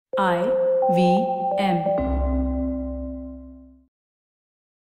IVM.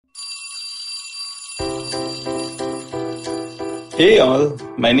 Hey all,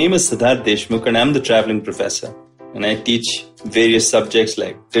 my name is Siddharth Deshmukh and I'm the traveling professor. And I teach various subjects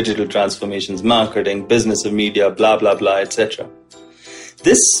like digital transformations, marketing, business of media, blah, blah, blah, etc.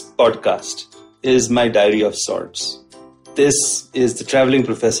 This podcast is my diary of sorts. This is the traveling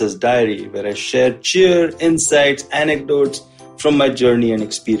professor's diary where I share cheer, insights, anecdotes from my journey and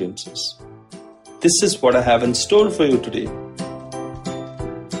experiences. This is what I have in store for you today.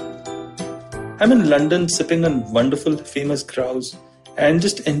 I'm in London sipping on wonderful famous grouse and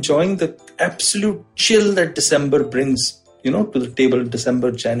just enjoying the absolute chill that December brings, to the table.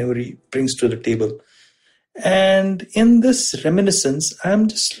 December, January brings to the table. And in this reminiscence, I'm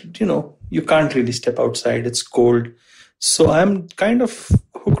just, you can't really step outside. It's cold. So I'm kind of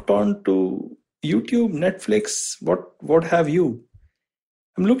hooked on to YouTube, Netflix, what have you.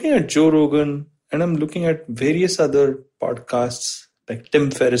 I'm looking at Joe Rogan and I'm looking at various other podcasts like Tim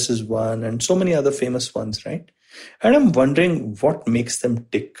Ferriss's one and so many other famous ones, right? And I'm wondering what makes them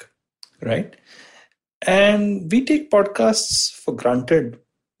tick, right? And we take podcasts for granted.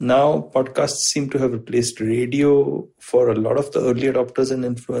 Now, podcasts seem to have replaced radio for a lot of the early adopters and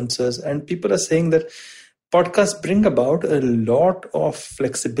influencers. And people are saying that podcasts bring about a lot of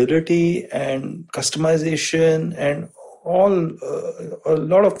flexibility and customization and a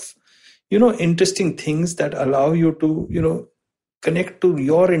lot of, interesting things that allow you to, connect to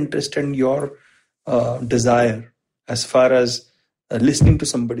your interest and your desire as far as listening to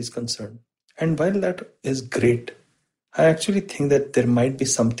somebody is concerned. And while that is great, I actually think that there might be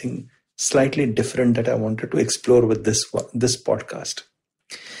something slightly different that I wanted to explore with this podcast.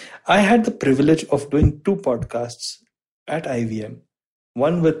 I had the privilege of doing two podcasts at IVM,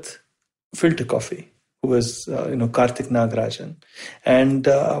 one with Filter Coffee, who is, Karthik Nagarajan, and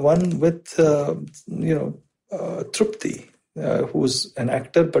one with, Trupti, who's an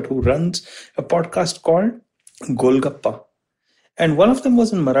actor but who runs a podcast called Golgappa. And one of them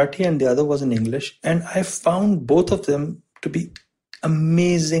was in Marathi and the other was in English. And I found both of them to be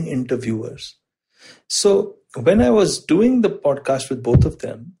amazing interviewers. So when I was doing the podcast with both of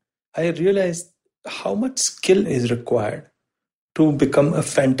them, I realized how much skill is required to become a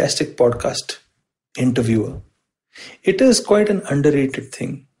fantastic podcast interviewer. It is quite an underrated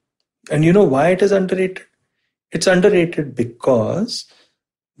thing. And you know why it is underrated? It's underrated because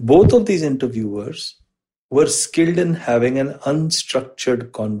both of these interviewers were skilled in having an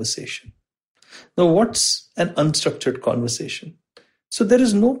unstructured conversation. Now, what's an unstructured conversation? So there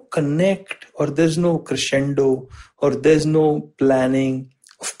is no connect or there's no crescendo or there's no planning.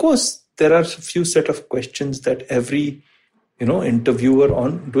 Of course, there are a few set of questions that every, interviewer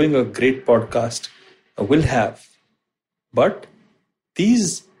on doing a great podcast will have. But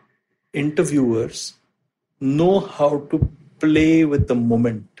these interviewers know how to play with the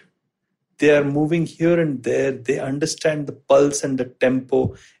moment. They are moving here and there. They understand the pulse and the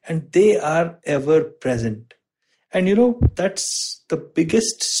tempo, and they are ever present. And that's the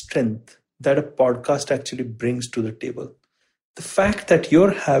biggest strength that a podcast actually brings to the table. The fact that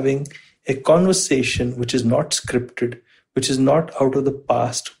you're having a conversation which is not scripted, which is not out of the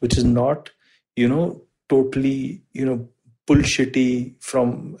past, which is not, totally, bullshitty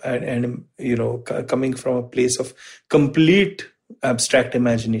from and coming from a place of complete abstract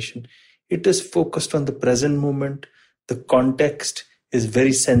imagination. It is focused on the present moment. The context is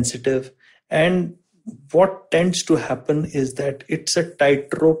very sensitive. And what tends to happen is that it's a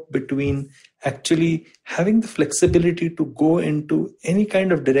tightrope between actually having the flexibility to go into any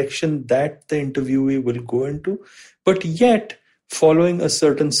kind of direction that the interviewee will go into, but yet following a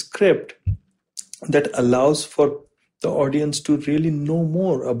certain script that allows for the audience to really know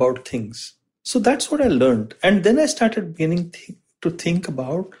more about things. So that's what I learned. And then I started beginning to think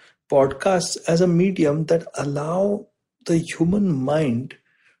about podcasts as a medium that allow the human mind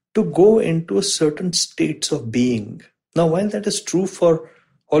to go into a certain states of being. Now, while that is true for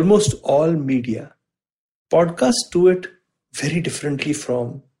almost all media, podcasts do it very differently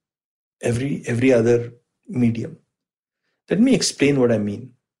from every other medium. Let me explain what I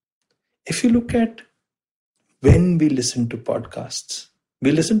mean. If you look at when we listen to podcasts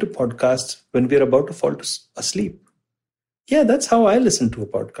when we're about to fall asleep. Yeah, that's how I listen to a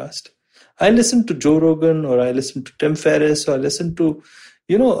podcast. I listen to Joe Rogan, or I listen to Tim Ferriss, or I listen to,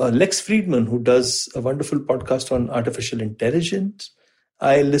 Lex Friedman, who does a wonderful podcast on artificial intelligence.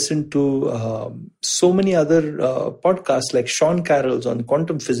 I listen to so many other podcasts like Sean Carroll's on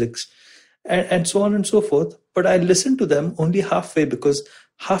quantum physics and so on and so forth. But I listen to them only halfway because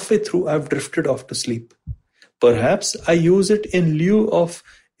halfway through I've drifted off to sleep. Perhaps I use it in lieu of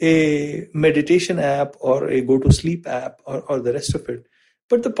a meditation app or a go to sleep app or the rest of it.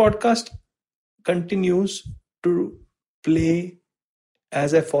 But the podcast continues to play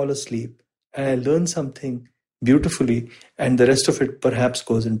as I fall asleep, and I learn something beautifully, and the rest of it perhaps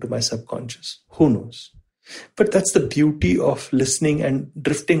goes into my subconscious. Who knows? But that's the beauty of listening and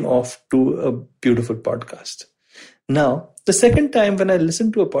drifting off to a beautiful podcast. Now, the second time when I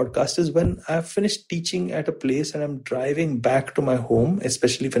listen to a podcast is when I've finished teaching at a place and I'm driving back to my home,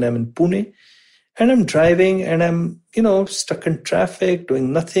 especially when I'm in Pune. And I'm driving and I'm, stuck in traffic,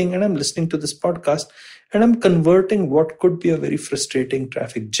 doing nothing. And I'm listening to this podcast and I'm converting what could be a very frustrating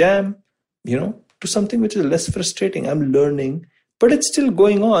traffic jam, to something which is less frustrating. I'm learning, but it's still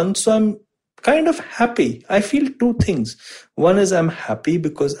going on. So I'm kind of happy. I feel two things. One is I'm happy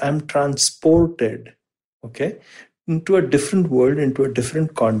because I'm transported, into a different world, into a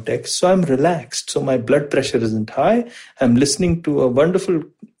different context. So I'm relaxed. So my blood pressure isn't high. I'm listening to a wonderful,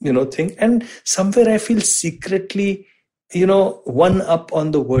 thing. And somewhere I feel secretly, one up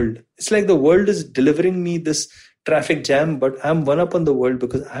on the world. It's like the world is delivering me this traffic jam, but I'm one up on the world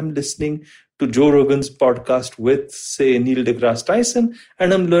because I'm listening to Joe Rogan's podcast with, say, Neil deGrasse Tyson,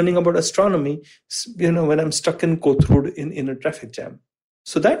 and I'm learning about astronomy, when I'm stuck in Kothurud in a traffic jam.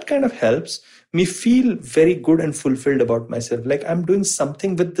 So that kind of helps me feel very good and fulfilled about myself. Like I'm doing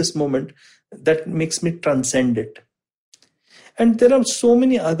something with this moment that makes me transcend it. And there are so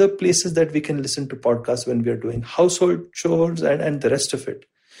many other places that we can listen to podcasts when we are doing household chores and the rest of it.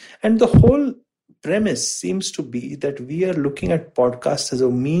 And the whole premise seems to be that we are looking at podcasts as a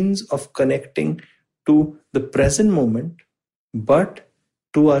means of connecting to the present moment, but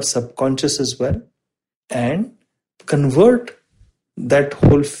to our subconscious as well, and convert that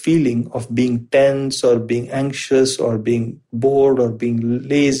whole feeling of being tense or being anxious or being bored or being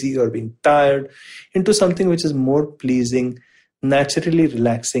lazy or being tired into something which is more pleasing, naturally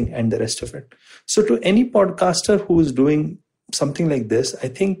relaxing, and the rest of it. So to any podcaster who is doing something like this, I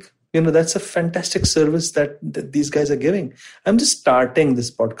think, that's a fantastic service that these guys are giving. I'm just starting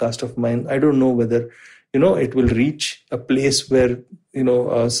this podcast of mine. I don't know whether, it will reach a place where,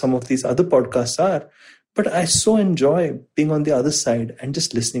 some of these other podcasts are. But I so enjoy being on the other side and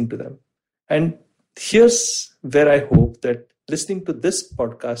just listening to them. And here's where I hope that listening to this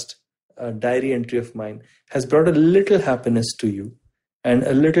podcast diary entry of mine has brought a little happiness to you and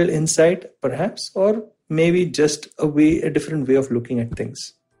a little insight, perhaps, or maybe just a different way of looking at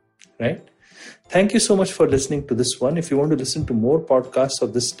things, right? Thank you so much for listening to this one. If you want to listen to more podcasts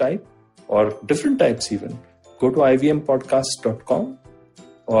of this type or different types even, go to ivmpodcast.com.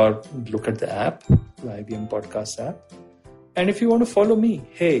 or look at the app, the IVM Podcast app. And if you want to follow me,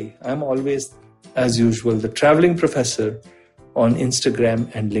 hey, I'm always, as usual, the Traveling Professor on Instagram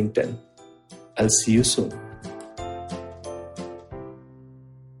and LinkedIn. I'll see you soon.